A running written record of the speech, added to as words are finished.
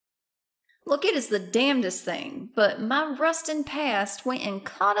Look, it is the damnedest thing, but my rustin' past went and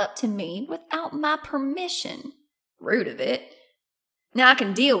caught up to me without my permission. Rude of it. Now I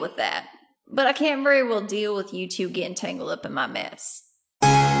can deal with that, but I can't very well deal with you two getting tangled up in my mess.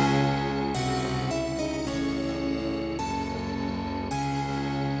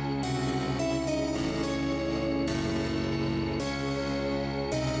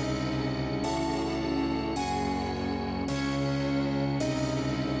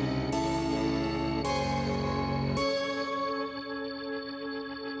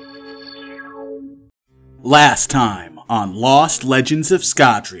 Last time on Lost Legends of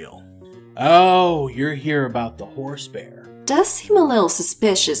Scadrial. Oh, you're here about the horse bear. Does seem a little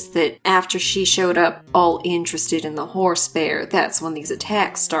suspicious that after she showed up all interested in the horse bear, that's when these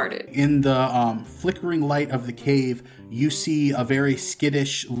attacks started. In the flickering light of the cave, you see a very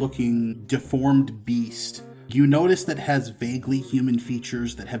skittish-looking, deformed beast. You notice that it has vaguely human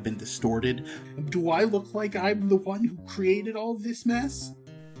features that have been distorted. Do I look like I'm the one who created all this mess?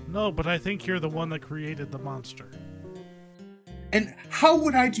 No, but I think you're the one that created the monster. And how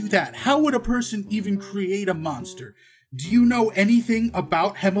would I do that? How would a person even create a monster? Do you know anything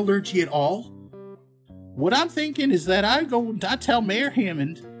about hemalurgy at all? What I'm thinking is that I tell Mayor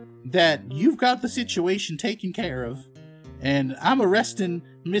Hammond that you've got the situation taken care of, and I'm arresting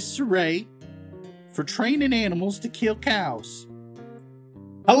Miss Saray for training animals to kill cows.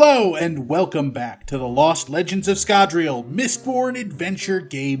 Hello, and welcome back to the Lost Legends of Scadrial Mistborn Adventure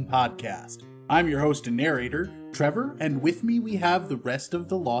Game Podcast. I'm your host and narrator, Trevor, and with me we have the rest of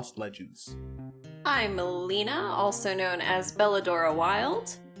the Lost Legends. I'm Lena, also known as Belladora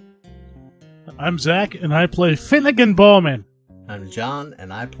Wild. I'm Zach, and I play Finnegan Bowman. I'm John,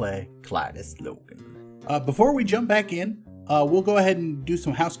 and I play Clytus Logan. Before we jump back in, we'll go ahead and do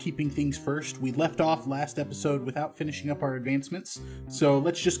some housekeeping things first. We left off last episode without finishing up our advancements, so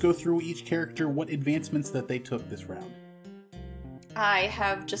let's just go through each character, what advancements that they took this round. I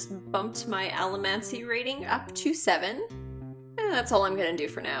have just bumped my Allomancy rating up to 7, and that's all I'm going to do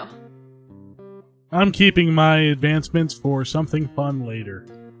for now. I'm keeping my advancements for something fun later.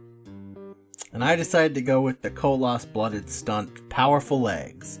 And I decided to go with the Kolos Blooded Stunt Powerful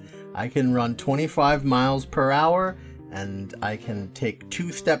Legs. I can run 25 miles per hour, and I can take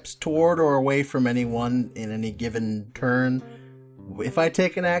 2 steps toward or away from anyone in any given turn if I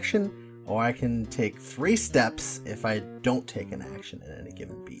take an action, or I can take 3 steps if I don't take an action in any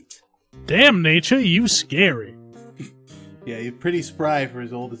given beat. Damn, nature, you scary. Yeah, he's pretty spry for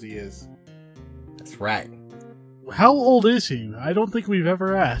as old as he is. That's right. How old is he? I don't think we've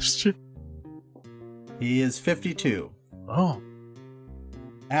ever asked. He is 52. Oh.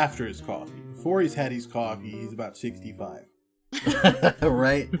 After his coffee. Before he's had his coffee, he's about 65.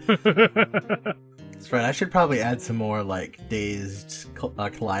 Right? That's right. I should probably add some more, dazed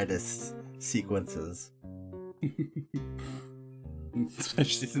Clytus sequences.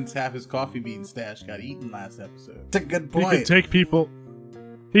 Especially since half his coffee bean stash got eaten last episode. That's a good point.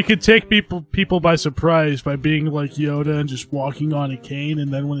 He could take people by surprise by being like Yoda and just walking on a cane,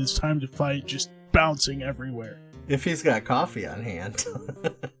 and then when it's time to fight, just bouncing everywhere. If he's got coffee on hand.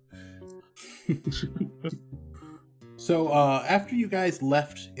 So, after you guys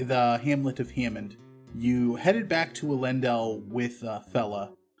left the hamlet of Hammond, you headed back to Elendel with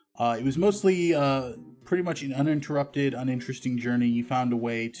Fella. It was mostly pretty much an uninterrupted, uninteresting journey. You found a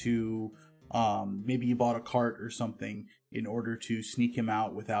way to maybe you bought a cart or something in order to sneak him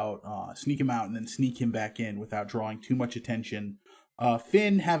out and then sneak him back in without drawing too much attention.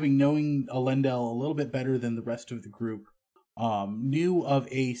 Finn, having known Elendel a little bit better than the rest of the group, knew of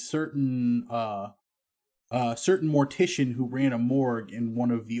a certain mortician who ran a morgue in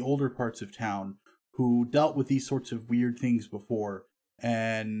one of the older parts of town, who dealt with these sorts of weird things before.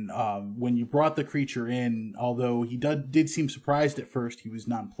 And when you brought the creature in, although he did seem surprised at first, he was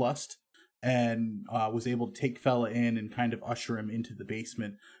nonplussed and was able to take Fella in and kind of usher him into the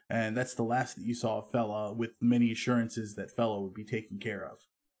basement. And that's the last that you saw of Fella, with many assurances that Fella would be taken care of.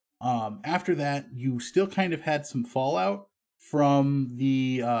 After that, you still kind of had some fallout from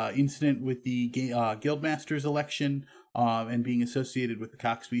the incident with the Guildmaster's election and being associated with the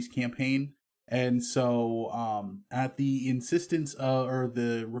Coxbeast campaign. And so, at the insistence or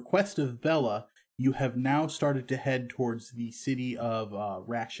the request of Bella, you have now started to head towards the city of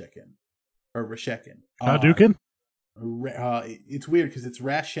Rashekin. Or Rashekin. Hadouken? It's weird because it's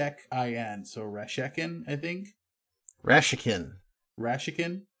Rashek-in, so Rashekin, I think? Rashekin.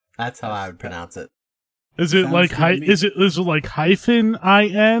 Rashekin? That's how I would pronounce it. Is it like is it like hyphen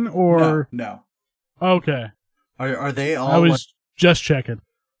IN or no? Okay. Are they all I was just checking.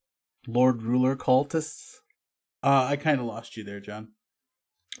 Lord Ruler cultists? I kind of lost you there, John.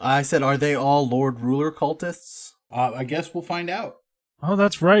 I said, are they all Lord Ruler cultists? I guess we'll find out. Oh,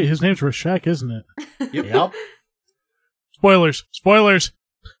 that's right. His name's Rashek, isn't it? Yep. Spoilers. Spoilers.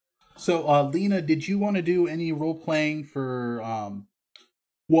 So, Lena, did you want to do any role playing for?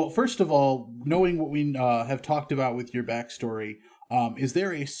 Well, first of all, knowing what we have talked about with your backstory, is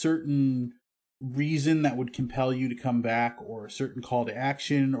there a certain reason that would compel you to come back, or a certain call to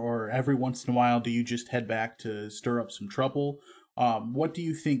action, or every once in a while do you just head back to stir up some trouble? What do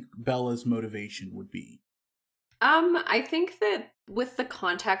you think Bella's motivation would be? I think that with the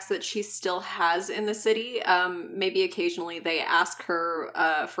contacts that she still has in the city, maybe occasionally they ask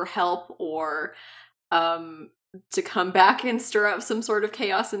her for help or to come back and stir up some sort of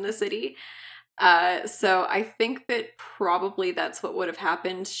chaos in the city. So I think that probably that's what would have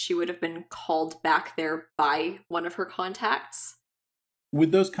happened. She would have been called back there by one of her contacts.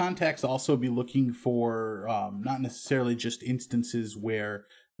 Would those contacts also be looking for not necessarily just instances where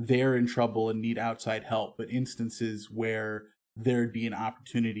they're in trouble and need outside help, but instances where there'd be an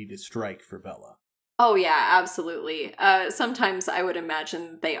opportunity to strike for Bella? Oh yeah, absolutely. Sometimes I would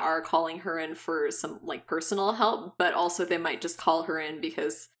imagine they are calling her in for some like personal help, but also they might just call her in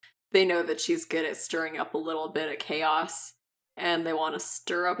because they know that she's good at stirring up a little bit of chaos and they want to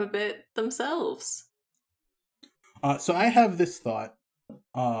stir up a bit themselves. So I have this thought.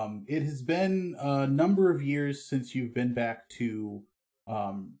 It has been a number of years since you've been back to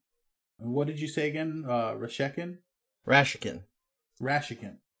what did you say again? Rashekin? Rashikin.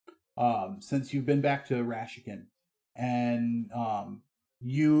 Since you've been back to Rashikin, and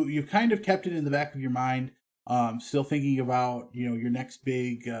you kind of kept it in the back of your mind, still thinking about your next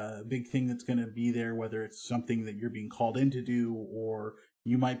big thing that's going to be there, whether it's something that you're being called in to do, or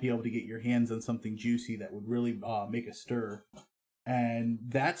you might be able to get your hands on something juicy that would really make a stir. And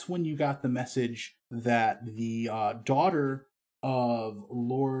that's when you got the message that the daughter of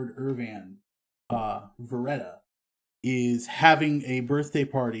Lord Irvan, Veretta, is having a birthday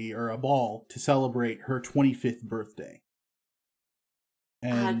party or a ball to celebrate her 25th birthday.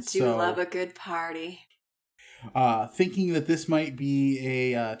 And I do love a good party. Thinking that this might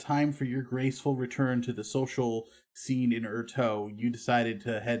be a time for your graceful return to the social scene in Urto, you decided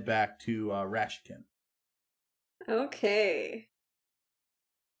to head back to Rashikin. Okay.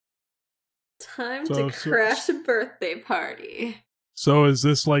 Time to crash a birthday party. So is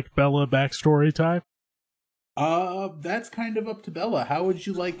this like Bella backstory time? That's kind of up to Bella. How would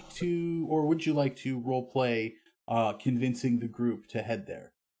you like to, or would you like to roleplay convincing the group to head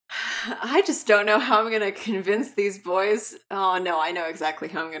there? I just don't know how I'm going to convince these boys. Oh, no, I know exactly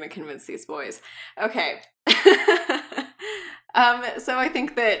how I'm going to convince these boys. Okay. So I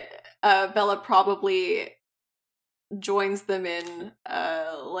think that Bella probably joins them in,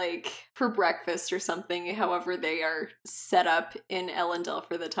 like, for breakfast or something, however they are set up in Ellendale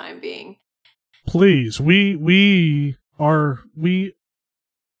for the time being. Please, we have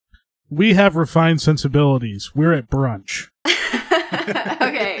refined sensibilities. We're at brunch.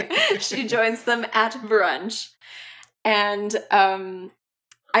 Okay, she joins them at brunch. And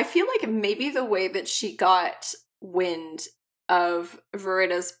I feel like maybe the way that she got wind of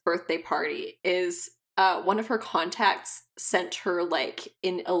Veretta's birthday party is one of her contacts sent her like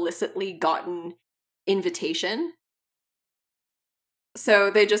an illicitly gotten invitation.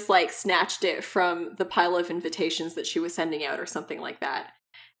 So they just like snatched it from the pile of invitations that she was sending out or something like that.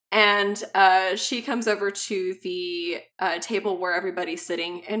 And she comes over to the table where everybody's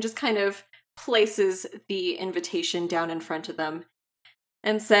sitting and just kind of places the invitation down in front of them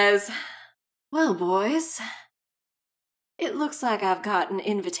and says, "Well, boys, it looks like I've got an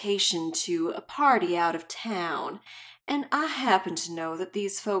invitation to a party out of town, and I happen to know that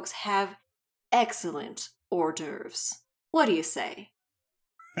these folks have excellent hors d'oeuvres. What do you say?"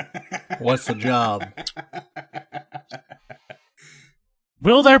 What's the job?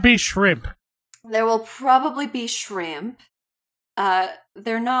 Will there be shrimp? There will probably be shrimp.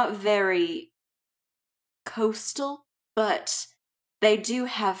 They're not very coastal, but they do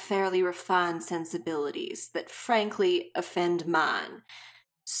have fairly refined sensibilities that frankly offend mine.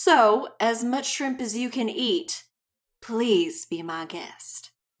 So, as much shrimp as you can eat, please be my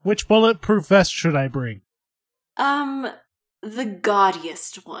guest. Which bulletproof vest should I bring? The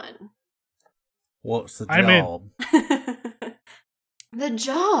gaudiest one. What's the I'm in. job? The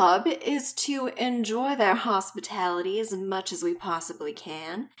job is to enjoy their hospitality as much as we possibly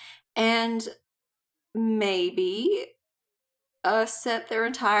can, and maybe set their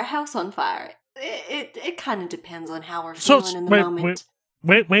entire house on fire. It kind of depends on how we're feeling in the moment.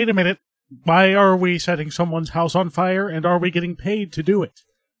 Wait a minute. Why are we setting someone's house on fire, and are we getting paid to do it?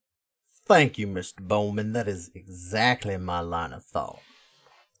 Thank you, Mr. Bowman. That is exactly my line of thought.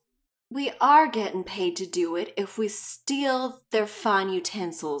 We are getting paid to do it if we steal their fine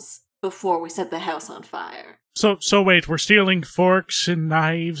utensils before we set the house on fire. So wait, we're stealing forks and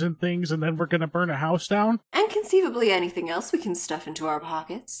knives and things, and then we're gonna burn a house down? And conceivably anything else we can stuff into our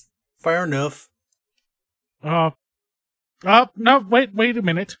pockets. Fair enough. No, wait a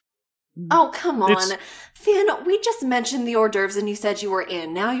minute. Oh, come on. It's- Finn, we just mentioned the hors d'oeuvres and you said you were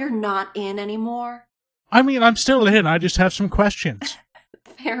in. Now you're not in anymore? I mean, I'm still in, I just have some questions.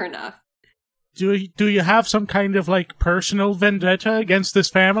 Fair enough. Do you have some kind of, like, personal vendetta against this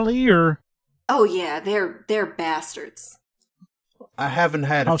family, or... Oh yeah, they're bastards. I haven't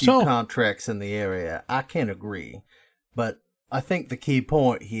had How a few so? contracts in the area. I can agree. But I think the key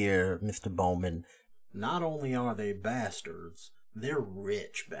point here, Mr. Bowman, not only are they bastards, they're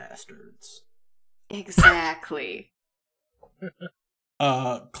rich bastards. Exactly.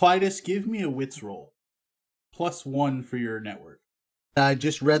 Clytus, give me a wits roll. +1 for your network. I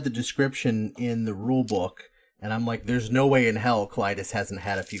just read the description in the rule book, and I'm like, there's no way in hell Clytus hasn't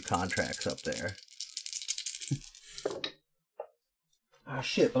had a few contracts up there. Oh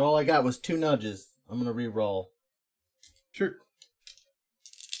shit, but all I got was 2 nudges. I'm gonna re-roll. Sure.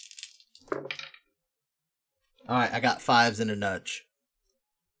 Alright, I got 5s and a nudge.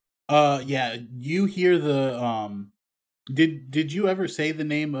 Yeah, you hear the, Did you ever say the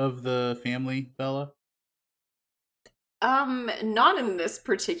name of the family, Bella? Not in this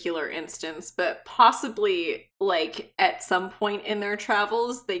particular instance, but possibly, like, at some point in their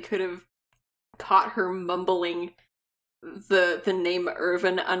travels, they could have caught her mumbling the name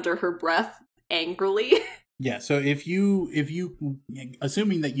Irvin under her breath angrily. Yeah, so if you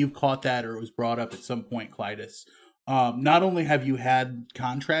assuming that you've caught that or it was brought up at some point, Clytus, not only have you had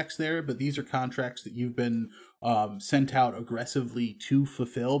contracts there, but these are contracts that you've been sent out aggressively to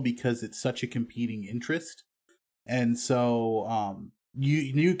fulfill because it's such a competing interest. And so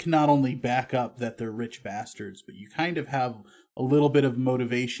you can not only back up that they're rich bastards, but you kind of have a little bit of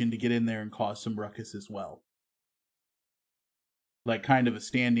motivation to get in there and cause some ruckus as well. Like kind of a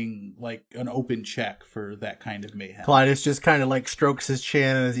standing, like an open check for that kind of mayhem. Clytus just kind of like strokes his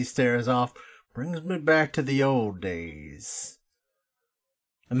chin as he stares off. Brings me back to the old days.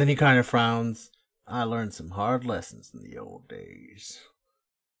 And then he kind of frowns. I learned some hard lessons in the old days.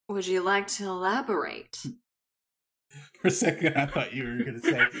 Would you like to elaborate? For a second, I thought you were going to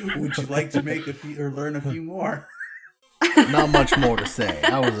say, would you like to make a few or learn a few more? Not much more to say.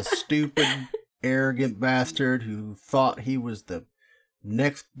 I was a stupid, arrogant bastard who thought he was the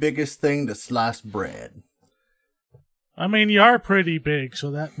next biggest thing to slice bread. I mean, you are pretty big, so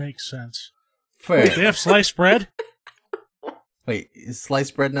that makes sense. Fair. Wait, they have sliced bread? Wait, is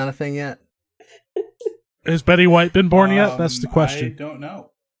sliced bread not a thing yet? Has Betty White been born yet? That's the I question. don't know.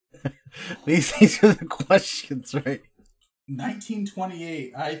 These are the questions, right?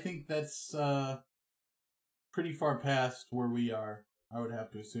 1928. I think that's pretty far past where we are, I would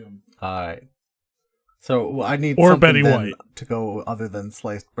have to assume. Alright. So I need Or something Betty then White. to go other than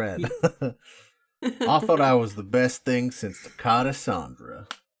sliced bread. I thought I was the best thing since the Cassandra.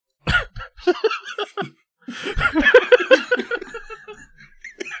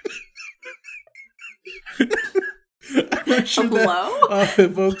 I'm not sure Hello? that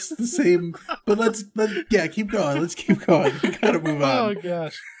evokes the same, but let's keep going. Let's keep going. We gotta move Oh, on.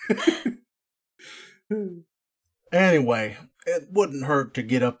 gosh. Anyway, it wouldn't hurt to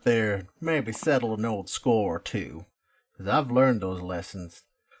get up there, maybe settle an old score or two. 'Cause I've learned those lessons.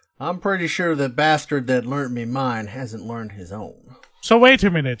 I'm pretty sure the bastard that learned me mine hasn't learned his own. So wait a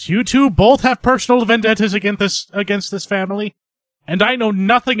minute. You two both have personal vendettas against this family? And I know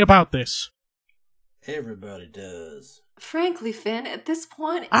nothing about this. Everybody does. Frankly, Finn, at this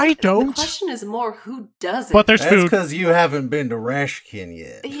point, I don't. The question is more who doesn't. But there's That's food. because you haven't been to Rashkin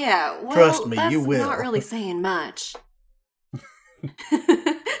yet. Yeah, well, Trust me, that's you will. not really saying much.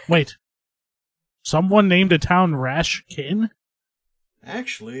 Wait. Someone named a town Rashkin?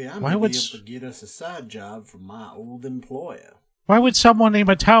 Actually, I Why may would be s- able to get us a side job from my old employer. Why would someone name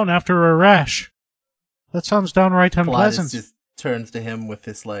a town after a rash? That sounds downright Clytus unpleasant. just turns to him with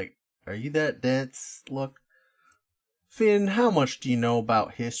this, like, are you that dense look? Finn, how much do you know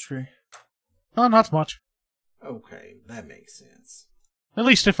about history? Oh, not much. Okay, that makes sense. At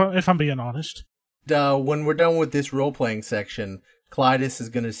least if I'm being honest. When we're done with this role-playing section, Clytus is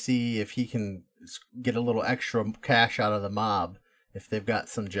going to see if he can get a little extra cash out of the mob, if they've got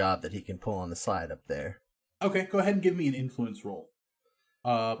some job that he can pull on the side up there. Okay, go ahead and give me an influence roll.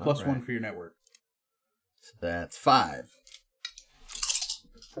 Plus Alright. 1 for your network. So that's 5.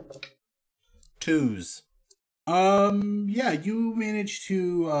 2s. Yeah, you managed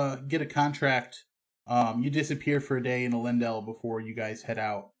to get a contract. You disappear for a day in Elendel before you guys head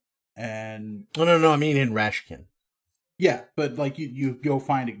out. And Oh, no, I mean in Rashkin. yeah, but like you go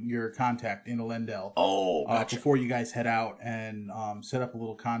find your contact in Elendel. Oh, gotcha. Before you guys head out and set up a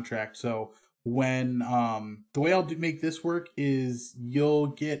little contract. So when the way I'll make this work is you'll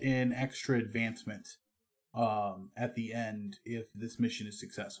get an extra advancement at the end if this mission is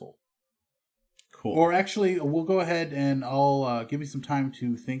successful. Cool. Or actually, we'll go ahead and I'll give you some time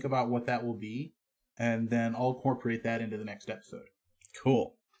to think about what that will be, and then I'll incorporate that into the next episode.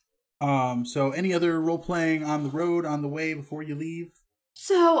 Cool. So any other role playing on the road, on the way before you leave?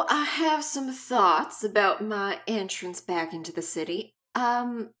 So I have some thoughts about my entrance back into the city.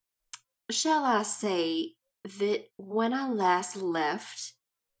 Shall I say that when I last left,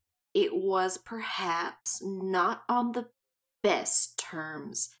 it was perhaps not on the best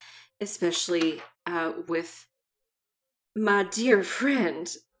terms, especially with my dear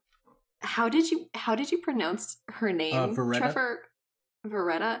friend. How did you pronounce her name? Veretta. Trevor?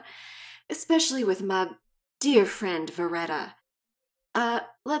 Veretta? Especially with my dear friend Veretta.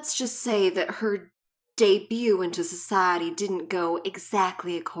 Let's just say that her debut into society didn't go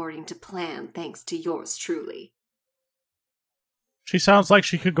exactly according to plan, thanks to yours truly. She sounds like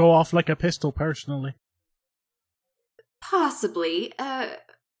she could go off like a pistol, personally. Possibly, but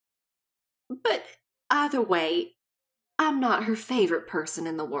either way, I'm not her favorite person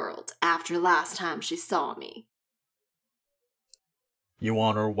in the world after last time she saw me. You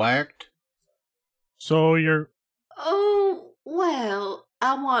want her whacked? So you're... Oh, well,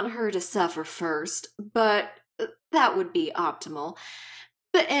 I want her to suffer first, but that would be optimal.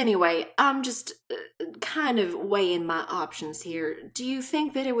 But anyway, I'm just kind of weighing my options here. Do you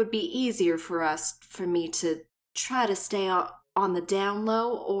think that it would be easier for me to try to stay on the down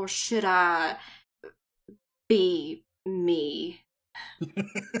low, or should I be me?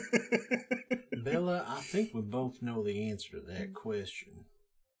 Bella, I think we both know the answer to that question.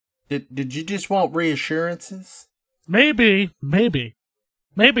 Did you just want reassurances? Maybe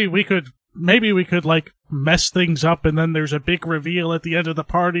we could like mess things up, and then there's a big reveal at the end of the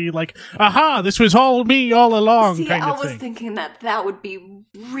party, like, aha, this was all me all along. See, kind I of was thing. thinking that would be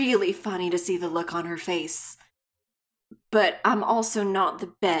really funny to see the look on her face. But I'm also not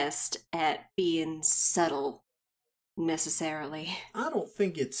the best at being subtle, necessarily. I don't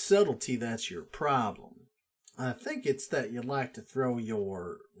think it's subtlety that's your problem. I think it's that you like to throw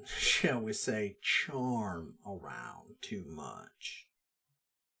your, shall we say, charm around too much.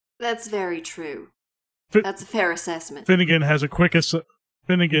 That's very true. Fi- That's a fair assessment. Finnegan has a quick aside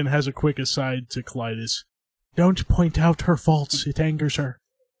to Clytus. Don't point out her faults; it angers her.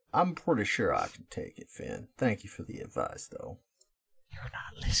 I'm pretty sure I can take it, Finn. Thank you for the advice, though. You're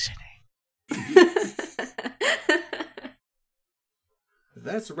not listening. If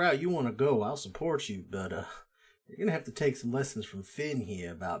that's the route you want to go, I'll support you, but you're going to have to take some lessons from Finn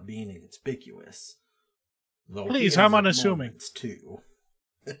here about being inconspicuous. Though Please, he has I'm his unassuming. moments, too.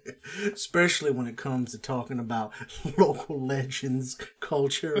 Especially when it comes to talking about local legends,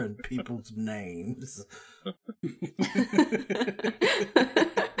 culture, and people's names.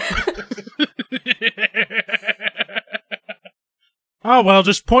 Oh well,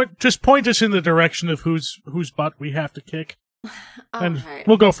 just point us in the direction of whose butt we have to kick, and Alright.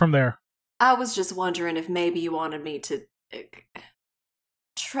 we'll go from there. I was just wondering if maybe you wanted me to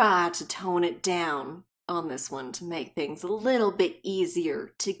try to tone it down on this one to make things a little bit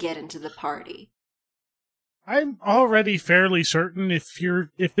easier to get into the party. I'm already fairly certain if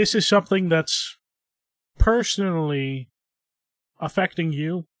this is something that's personally affecting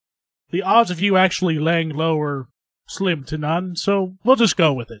you, the odds of you actually laying low are slim to none, so we'll just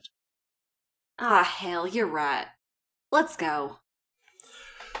go with it. Ah, hell, you're right. Let's go.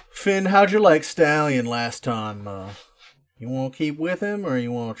 Finn, how'd you like Stallion last time? You want to keep with him, or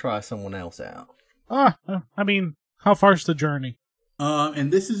you want to try someone else out? I mean, how far's the journey?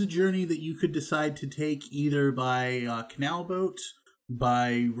 And this is a journey that you could decide to take either by canal boat,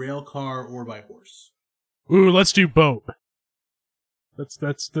 by rail car, or by horse. Ooh, let's do boat. That's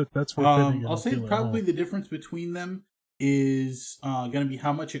what Finnegan I'll say will feel at probably home. the difference between them is going to be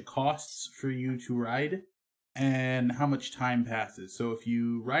how much it costs for you to ride and how much time passes. So if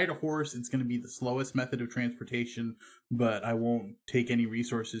you ride a horse, it's going to be the slowest method of transportation, but I won't take any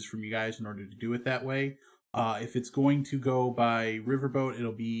resources from you guys in order to do it that way. If it's going to go by riverboat,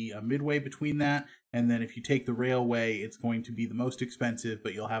 it'll be a midway between that. And then if you take the railway, it's going to be the most expensive,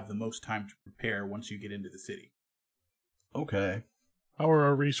 but you'll have the most time to prepare once you get into the city. Okay. How are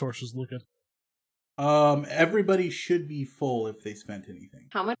our resources looking? Everybody should be full if they spent anything.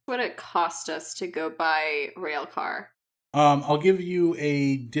 How much would it cost us to go by rail car? I'll give you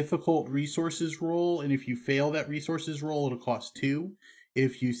a difficult resources roll, and if you fail that resources roll, it'll cost 2.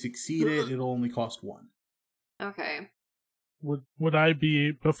 If you succeed it'll only cost 1. Okay. Would I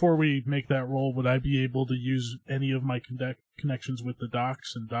be, before we make that roll, would I be able to use any of my connections with the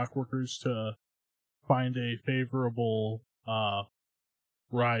docks and dock workers to find a favorable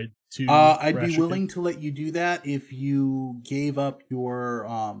ride to I'd be Rashikin? willing to let you do that if you gave up your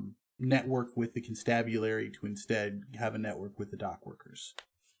network with the constabulary to instead have a network with the dock workers.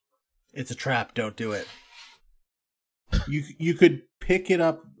 It's a trap. Don't do it. You could pick it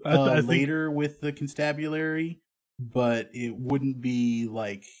up I think later with the constabulary, but it wouldn't be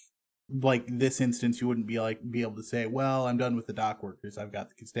like this instance. You wouldn't be able to say, "Well, I'm done with the dock workers. I've got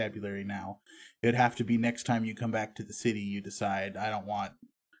the constabulary now." It'd have to be next time you come back to the city, you decide, "I don't want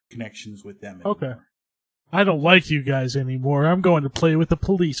connections with them anymore." Okay. I don't like you guys anymore. I'm going to play with the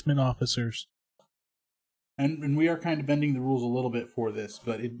policeman officers. And we are kind of bending the rules a little bit for this,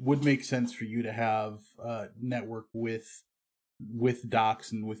 but it would make sense for you to have a network with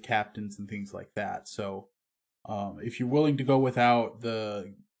docks and with captains and things like that. So if you're willing to go without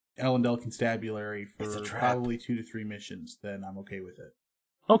the Ellendale Constabulary for probably 2 to 3 missions, then I'm okay with it.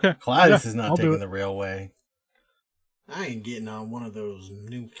 Okay. Claudius is not I'll do taking it. the railway. I ain't getting on one of those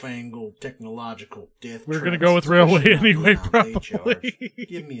newfangled technological death We're going to traps, go with railway especially not anyway, without late charge. probably.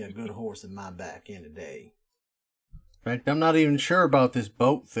 Give me a good horse in my back any day. In fact, I'm not even sure about this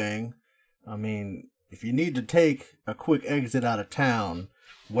boat thing. I mean, if you need to take a quick exit out of town,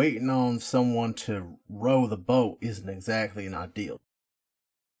 waiting on someone to row the boat isn't exactly an ideal.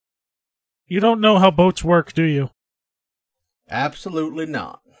 You don't know how boats work, do you? Absolutely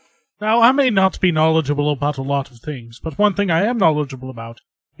not. Now, I may not be knowledgeable about a lot of things, but one thing I am knowledgeable about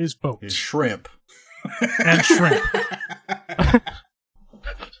is boats. It's shrimp. And shrimp.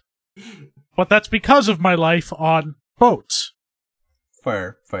 But that's because of my life on boats.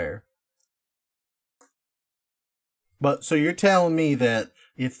 Fair. But, so you're telling me that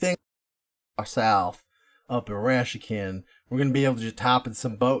if things are south up in Rashikin, we're going to be able to just hop in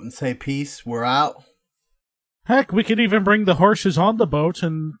some boat and say, peace, we're out? Heck, we could even bring the horses on the boat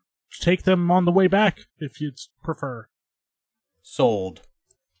and take them on the way back, if you'd prefer. Sold.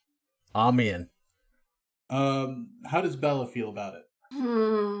 I'm in. How does Bella feel about it?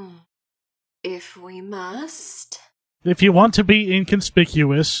 If we must. If you want to be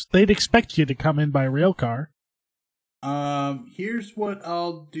inconspicuous, they'd expect you to come in by railcar. Here's what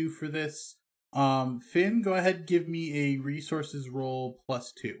I'll do for this. Finn, go ahead and give me a resources roll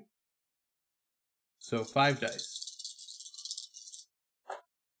 +2. So 5 dice.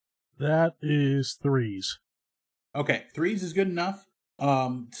 That is 3s. Okay, 3s is good enough.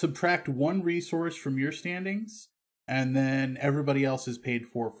 Subtract 1 resource from your standings, and then everybody else is paid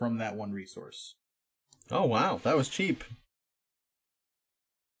for from that 1 resource. Oh, wow. That was cheap.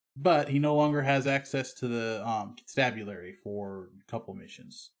 But he no longer has access to the constabulary for a couple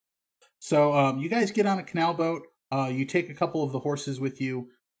missions. So you guys get on a canal boat. You take a couple of the horses with you.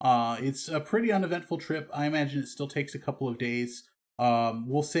 It's a pretty uneventful trip. I imagine it still takes a couple of days.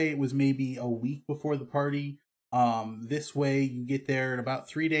 We'll say it was maybe a week before the party. This way you get there in about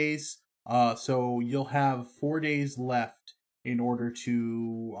 3 days. So you'll have 4 days left in order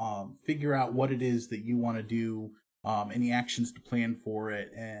to figure out what it is that you want to do, any actions to plan for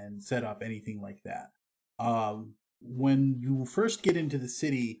it, and set up anything like that. When you first get into the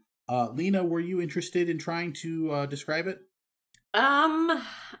city, Lena, were you interested in trying to describe it? I'm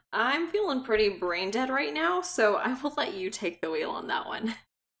feeling pretty brain dead right now, so I will let you take the wheel on that one.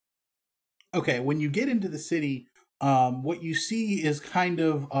 Okay, when you get into the city, what you see is kind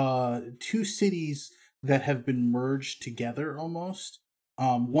of 2 cities that have been merged together almost.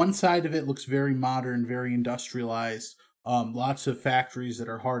 One side of it looks very modern, very industrialized, lots of factories that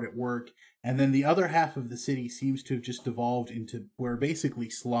are hard at work, and then the other half of the city seems to have just devolved into where basically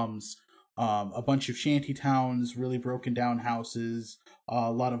slums. A bunch of shanty towns, really broken down houses,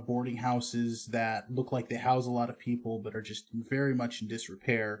 a lot of boarding houses that look like they house a lot of people but are just very much in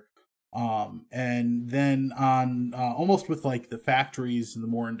disrepair. And then on almost with like the factories and the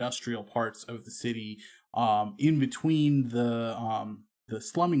more industrial parts of the city, in between the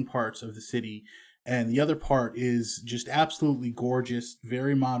slumming parts of the city, and the other part is just absolutely gorgeous,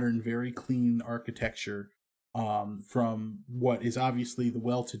 very modern, very clean architecture. From what is obviously the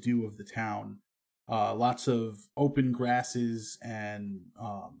well-to-do of the town. Lots of open grasses and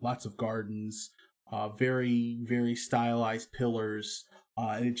lots of gardens, very, very stylized pillars.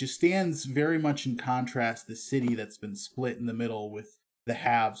 And it just stands very much in contrast the city that's been split in the middle with the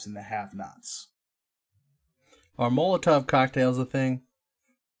haves and the have-nots. Are Molotov cocktails a thing?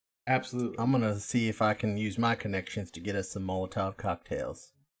 Absolutely. I'm going to see if I can use my connections to get us some Molotov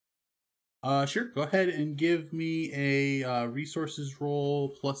cocktails. Sure. Go ahead and give me a resources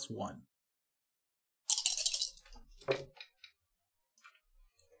roll +1.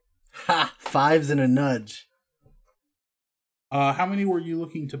 Ha! 5s and a nudge. How many were you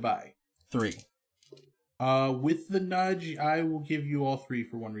looking to buy? 3. With the nudge, I will give you all 3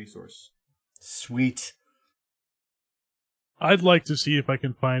 for 1 resource. Sweet. I'd like to see if I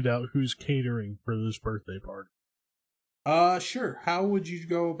can find out who's catering for this birthday party. Sure. How would you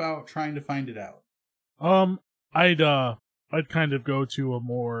go about trying to find it out? I'd kind of go to a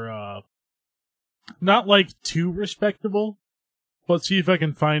more, not like too respectable, but see if I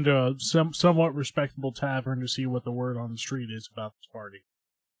can find a somewhat respectable tavern to see what the word on the street is about this party.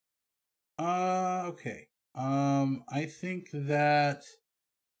 Okay. I think that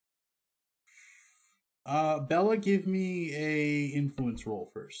Bella, give me a influence roll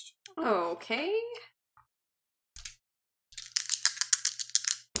first. Okay.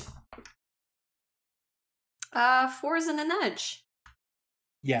 Fours and a nudge.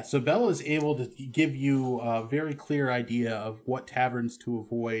 Yeah, so Bella is able to give you a very clear idea of what taverns to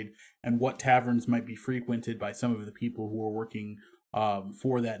avoid and what taverns might be frequented by some of the people who are working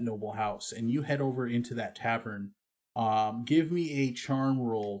for that noble house. And you head over into that tavern. Give me a charm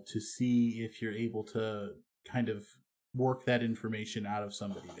roll to see if you're able to kind of work that information out of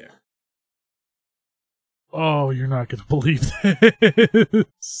somebody there. Oh, you're not going to believe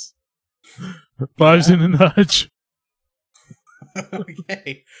this. 5s and a nudge.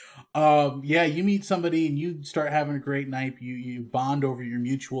 Okay. Yeah, you meet somebody and you start having a great night. You bond over your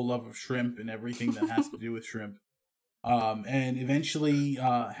mutual love of shrimp and everything that has to do with shrimp. And eventually,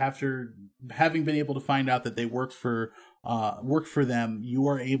 after having been able to find out that they work for them, you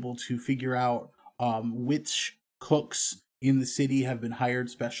are able to figure out which cooks in the city have been hired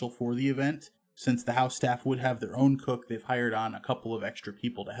special for the event. Since the house staff would have their own cook, they've hired on a couple of extra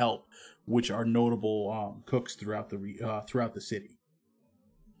people to help, which are notable cooks throughout the city.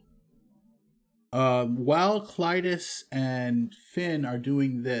 While Clytus and Finn are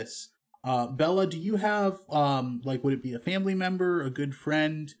doing this, Bella, do you have would it be a family member, a good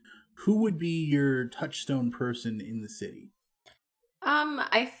friend? Who would be your touchstone person in the city?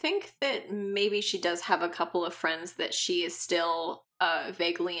 I think that maybe she does have a couple of friends that she is still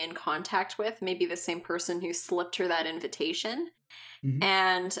vaguely in contact with. Maybe the same person who slipped her that invitation. Mm-hmm.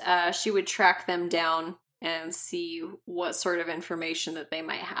 And she would track them down and see what sort of information that they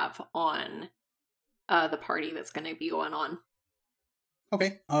might have on the party that's going to be going on.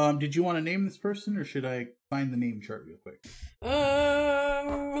 Okay. Did you want to name this person, or should I find the name chart real quick?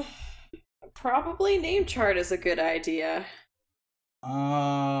 Probably name chart is a good idea.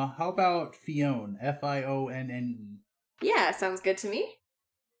 How about Fionne? Fionne. Yeah, sounds good to me.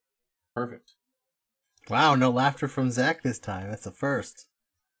 Perfect. Wow, no laughter from Zach this time. That's a first.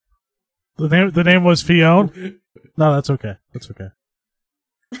 The name was Fionne? No, that's okay. That's okay.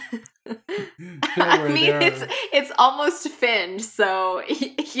 I mean, it's almost finned, so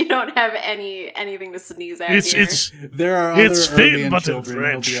you don't have anything to sneeze at here. There are other Finn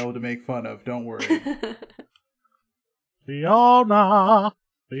children he'll be able to make fun of. Don't worry. Fiona.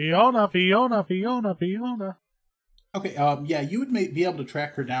 Okay, yeah, you would be able to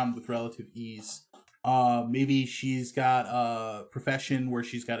track her down with relative ease. Maybe she's got a profession where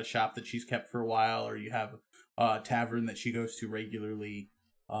she's got a shop that she's kept for a while, or you have a tavern that she goes to regularly.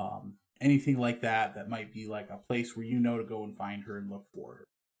 Anything like that might be like a place where you know to go and find her and look for her.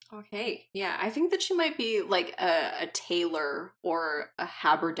 Okay, yeah, I think that she might be like a tailor or a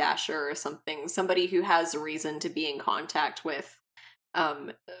haberdasher or something. Somebody who has a reason to be in contact with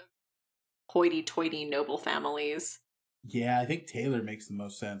hoity-toity noble families. Yeah, I think tailor makes the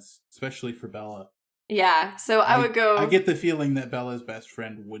most sense, especially for Bella. Yeah, so I would go... I get the feeling that Bella's best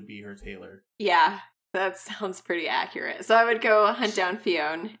friend would be her tailor. Yeah, that sounds pretty accurate. So I would go hunt down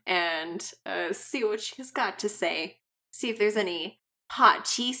Fionne and see what she's got to say. See if there's any hot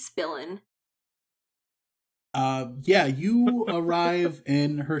cheese spilling. Yeah, you arrive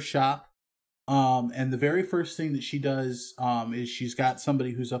in her shop. And the very first thing that she does is she's got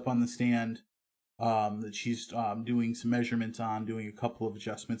somebody who's up on the stand that she's doing some measurements on, doing a couple of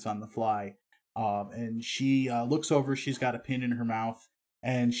adjustments on the fly. And she looks over, she's got a pin in her mouth,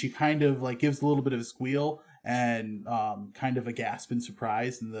 and she kind of like gives a little bit of a squeal and kind of a gasp in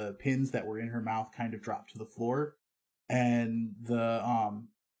surprise, and the pins that were in her mouth kind of drop to the floor. And the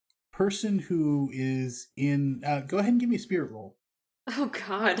person who is in... go ahead and give me a spirit roll. Oh,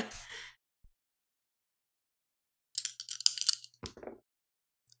 God.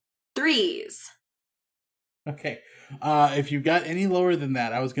 Threes. Okay. If you got any lower than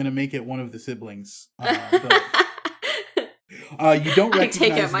that, I was going to make it one of the siblings. But You don't I recognize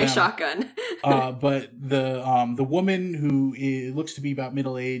take out my them, shotgun. but the woman who looks to be about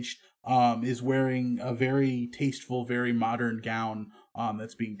middle aged is wearing a very tasteful, very modern gown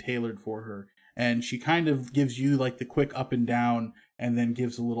that's being tailored for her, and she kind of gives you like the quick up and down, and then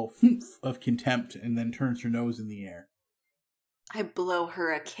gives a little humph of contempt, and then turns her nose in the air. I blow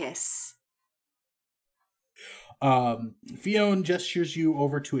her a kiss. Fionn gestures you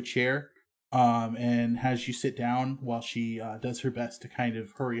over to a chair, and has you sit down while she does her best to kind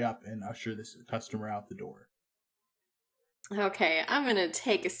of hurry up and usher this customer out the door. Okay, I'm gonna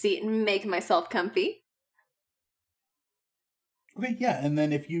take a seat and make myself comfy. Okay, yeah, and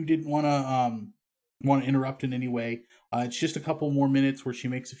then if you didn't want to interrupt in any way, it's just a couple more minutes where she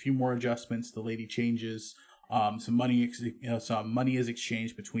makes a few more adjustments. The lady changes. Some money is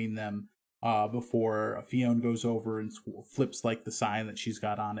exchanged between them before Fionn goes over and flips like the sign that she's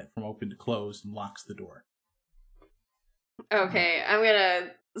got on it from open to closed and locks the door. Okay, I'm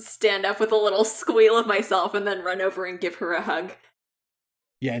gonna stand up with a little squeal of myself and then run over and give her a hug.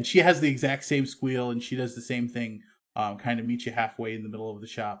 Yeah, and she has the exact same squeal, and she does the same thing. Kind of meet you halfway in the middle of the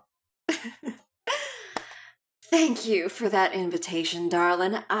shop. Thank you for that invitation,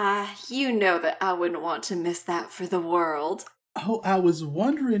 darling. You know that I wouldn't want to miss that for the world. Oh, I was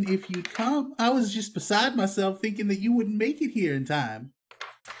wondering if you'd come. I was just beside myself thinking that you wouldn't make it here in time.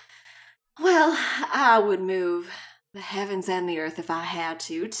 Well, I would move the heavens and the earth if I had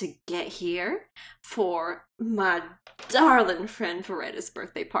to get here for my darling friend Veretta's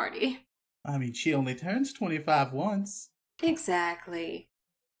birthday party. I mean, she only turns 25 once. Exactly.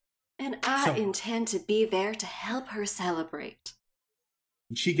 And I intend to be there to help her celebrate.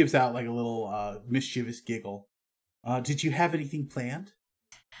 She gives out like a little mischievous giggle. Did you have anything planned?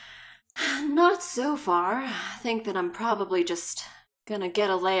 Not so far. I think that I'm probably just gonna get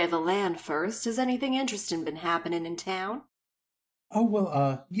a lay of the land first. Has anything interesting been happening in town? Oh,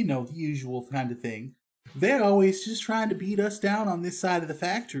 well, the usual kind of thing. They're always just trying to beat us down on this side of the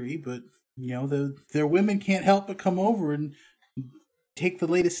factory, but, their women can't help but come over and take the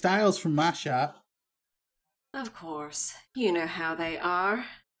latest styles from my shop. Of course. You know how they are.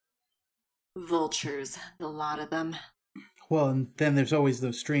 Vultures, the lot of them. Well, and then there's always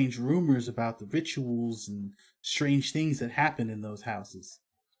those strange rumors about the rituals and strange things that happen in those houses.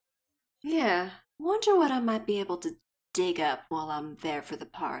 Yeah, wonder what I might be able to dig up while I'm there for the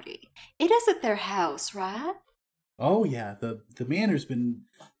party. It is at their house, right? Oh yeah, the manor's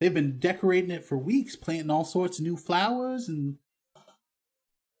they've been decorating it for weeks, planting all sorts of new flowers, and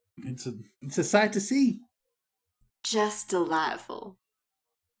it's a sight to see. Just delightful.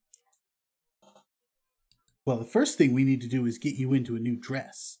 Well, the first thing we need to do is get you into a new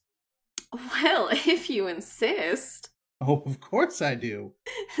dress. Well, if you insist. Oh, of course I do.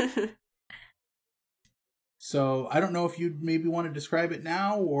 So, I don't know if you'd maybe want to describe it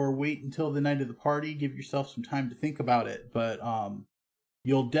now or wait until the night of the party, give yourself some time to think about it, but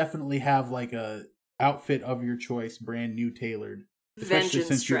you'll definitely have like a outfit of your choice, brand new tailored, especially Vengeance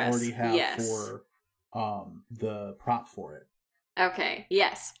since dress. you already have Yes. for the prop for it. Okay,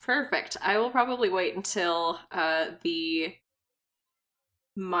 yes, perfect. I will probably wait until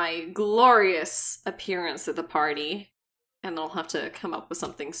my glorious appearance at the party, and then I'll have to come up with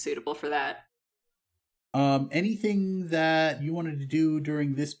something suitable for that. Anything that you wanted to do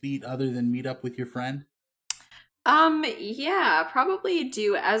during this beat other than meet up with your friend? Yeah, probably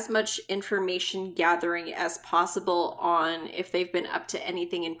do as much information gathering as possible on if they've been up to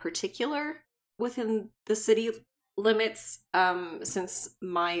anything in particular within the city limits, since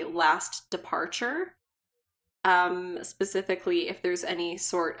my last departure. Specifically if there's any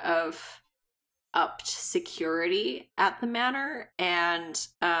sort of upped security at the manor, and,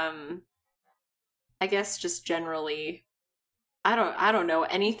 I guess just generally, I don't know,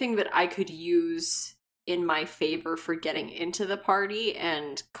 anything that I could use in my favor for getting into the party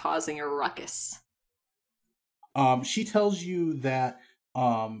and causing a ruckus. She tells you that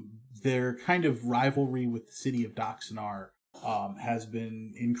their kind of rivalry with the city of Doxanar has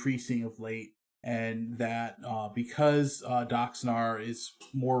been increasing of late, and that because Doxanar is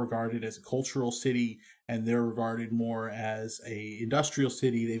more regarded as a cultural city and they're regarded more as a industrial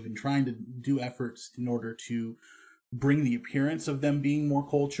city, they've been trying to do efforts in order to bring the appearance of them being more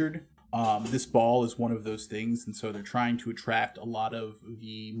cultured. This ball is one of those things, and so they're trying to attract a lot of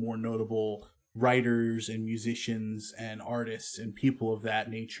the more notable writers and musicians and artists and people of that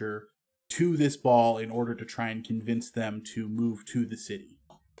nature to this ball in order to try and convince them to move to the city.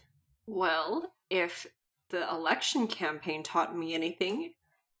 Well, if the election campaign taught me anything,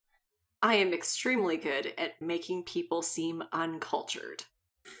 I am extremely good at making people seem uncultured.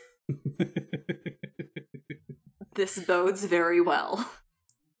 This bodes very well.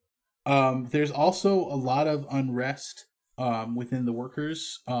 There's also a lot of unrest within the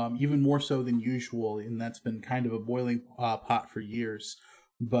workers, even more so than usual, and that's been kind of a boiling pot for years.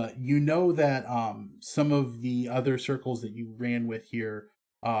 But you know that some of the other circles that you ran with here,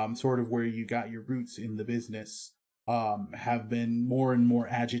 sort of where you got your roots in the business, have been more and more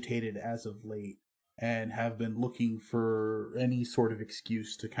agitated as of late, and have been looking for any sort of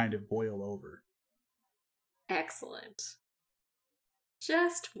excuse to kind of boil over. Excellent.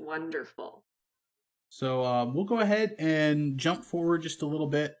 Just wonderful. So we'll go ahead and jump forward just a little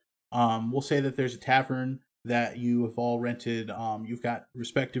bit. We'll say that there's a tavern that you have all rented. You've got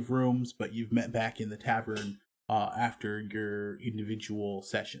respective rooms, but you've met back in the tavern after your individual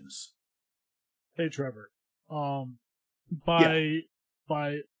sessions. Hey, Trevor. By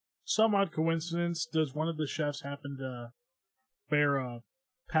some odd coincidence, does one of the chefs happen to bear a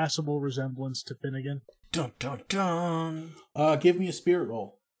passable resemblance to Finnegan? Dun dun dun. Give me a spirit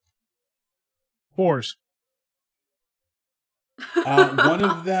roll. 4s. One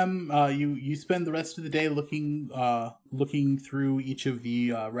of them, you spend the rest of the day looking through each of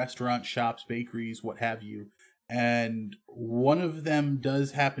the restaurant shops, bakeries, what have you, and one of them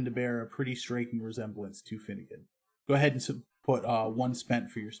does happen to bear a pretty striking resemblance to Finnegan. Go ahead and put 1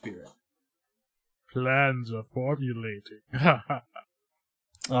 spent for your spirit. Plans are formulating.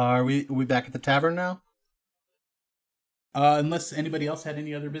 Are we back at the tavern now? Unless anybody else had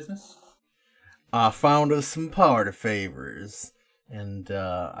any other business? I found us some party favors, and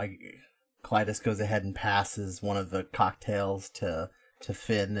Clytus goes ahead and passes one of the cocktails to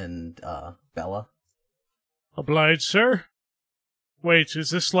Finn and Bella. Obliged, sir. Wait, is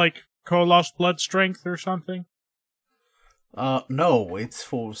this like Koloss blood strength or something? No, it's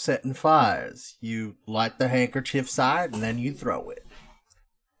for setting fires. You light the handkerchief side, and then you throw it.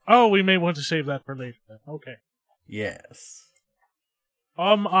 Oh, we may want to save that for later then. Okay. Yes.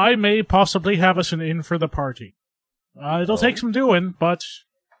 I may possibly have us an in for the party. It'll take some doing, but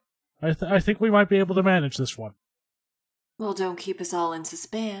I think we might be able to manage this one. Well, don't keep us all in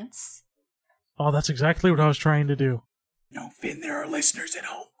suspense. Oh, that's exactly what I was trying to do. No, Finn, there are listeners at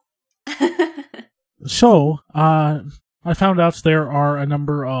home. So, I found out there are a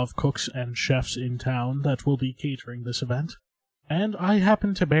number of cooks and chefs in town that will be catering this event, and I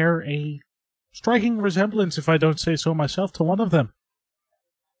happen to bear a striking resemblance, if I don't say so myself, to one of them.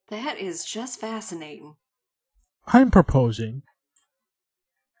 That is just fascinating. I'm proposing,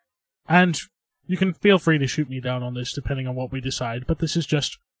 and you can feel free to shoot me down on this depending on what we decide, but this is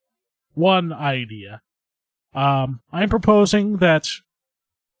just one idea. I'm proposing that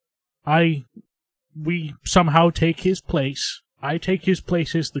we somehow take his place. I take his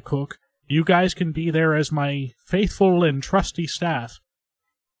place as the cook. You guys can be there as my faithful and trusty staff,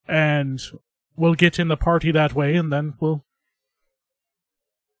 and we'll get in the party that way, and then we'll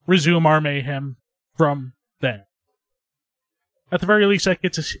resume our mayhem from there. At the very least, that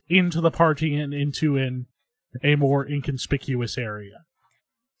gets us into the party and into a more inconspicuous area.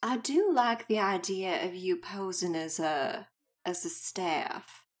 I do like the idea of you posing as a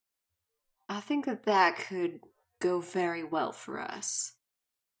staff. I think that could go very well for us.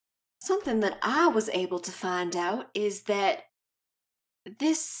 Something that I was able to find out is that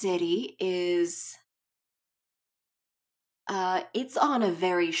this city is it's on a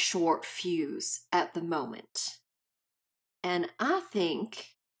very short fuse at the moment. And I think...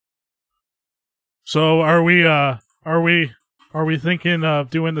 So are we thinking of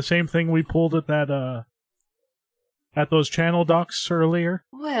doing the same thing we pulled at that at those channel docks earlier?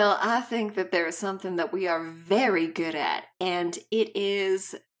 Well, I think that there is something that we are very good at, and it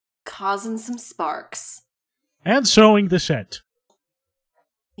is causing some sparks. And sowing the scent.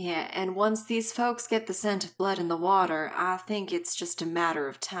 Yeah, and once these folks get the scent of blood in the water, I think it's just a matter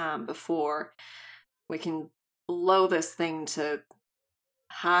of time before we can blow this thing to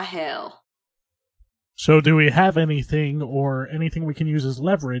high hell. So do we have anything we can use as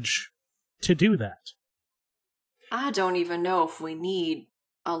leverage to do that? I don't even know if we need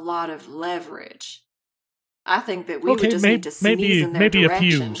a lot of leverage. I think that we would just need to sneeze in their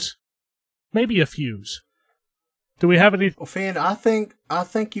direction. Maybe a fuse. Do we have any... Well, Finn, I think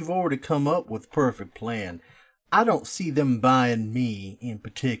you've already come up with a perfect plan. I don't see them buying me in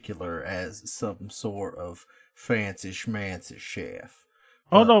particular as some sort of fancy schmancy chef.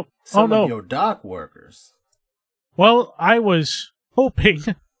 Oh no! Some of your dock workers. Well, I was hoping...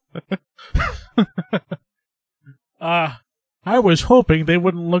 I was hoping they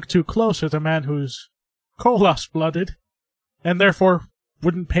wouldn't look too close at a man who's Koloss-blooded, and therefore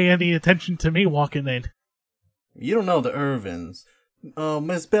wouldn't pay any attention to me walking in. You don't know the Irvins.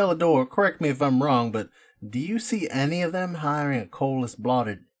 Miss Bellador, correct me if I'm wrong, but Do you see any of them hiring a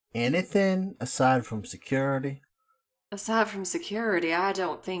colas-blooded anything aside from security? Aside from security, I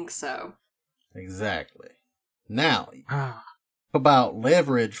don't think so. Exactly. Now, Ah, about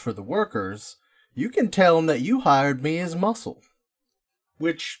leverage for the workers, you can tell them that you hired me as muscle.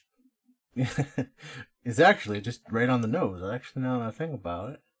 Which is actually just right on the nose, actually, now that I think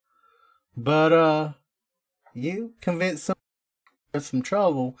about it. But, you convince some with some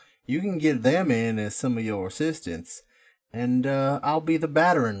trouble, you can get them in as some of your assistants, and I'll be the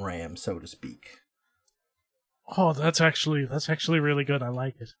battering ram, so to speak. oh, that's actually really good. I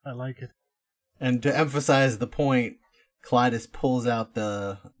like it. And to emphasize the point, Clytus pulls out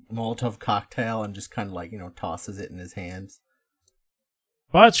the Molotov cocktail and just kind of like, tosses it in his hands.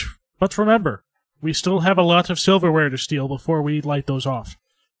 But remember, we still have a lot of silverware to steal before we light those off.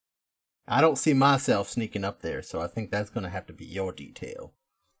 I don't see myself sneaking up there, so I think that's going to have to be your detail.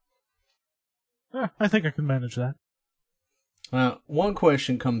 I think I can manage that. One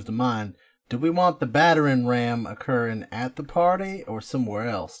question comes to mind. Do we want the battering ram occurring at the party or somewhere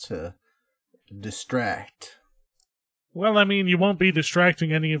else to distract? Well, I mean, you won't be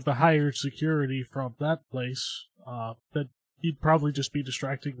distracting any of the hired security from that place. That you'd probably just be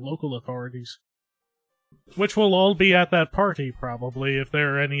distracting local authorities. Which will all be at that party, probably, if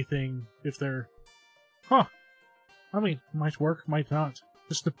they're... Huh. I mean, might work, might not.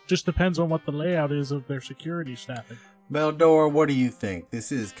 Just depends on what the layout is of their security staffing. Beldor, what do you think?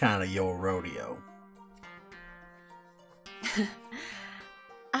 This is kind of your rodeo.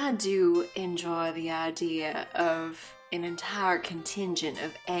 I do enjoy the idea of an entire contingent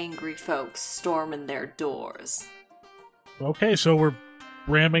of angry folks storming their doors. Okay, so we're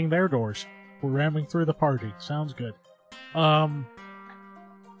ramming their doors. We're ramming through the party. Sounds good.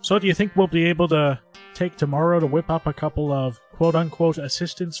 So do you think we'll be able to take tomorrow to whip up a couple of quote-unquote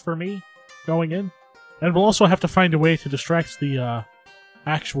assistants for me going in? And we'll also have to find a way to distract the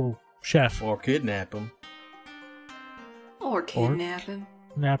actual chef. Or kidnap him. Or kidnap him.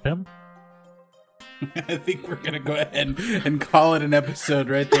 Nap him. I think we're going to go ahead and call it an episode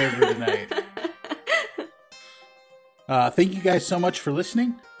right there for tonight. Thank you guys so much for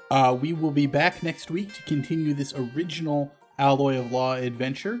listening. We will be back next week to continue this original Alloy of Law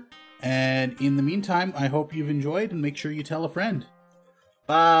adventure. And in the meantime, I hope you've enjoyed and make sure you tell a friend.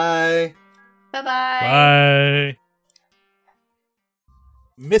 Bye! Bye-bye. Bye.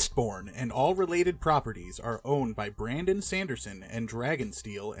 Mistborn and all related properties are owned by Brandon Sanderson and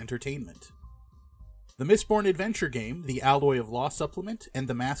Dragonsteel Entertainment. The Mistborn adventure game, the Alloy of Law supplement, and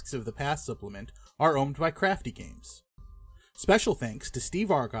the Masks of the Past supplement are owned by Crafty Games. Special thanks to Steve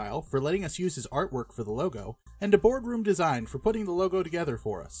Argyle for letting us use his artwork for the logo, and to Boardroom Design for putting the logo together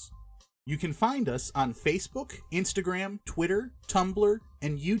for us. You can find us on Facebook, Instagram, Twitter, Tumblr,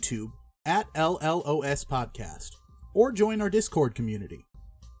 and YouTube at LLOS Podcast, or join our Discord community.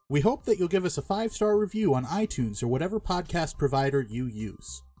 We hope that you'll give us a 5-star review on iTunes or whatever podcast provider you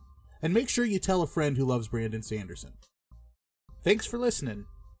use. And make sure you tell a friend who loves Brandon Sanderson. Thanks for listening.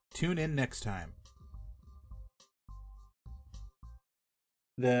 Tune in next time.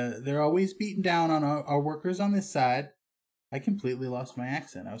 They're always beating down on our workers on this side. I completely lost my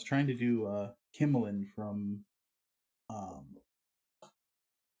accent. I was trying to do Kimmelin from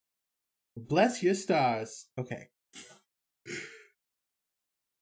Bless Your Stars. Okay.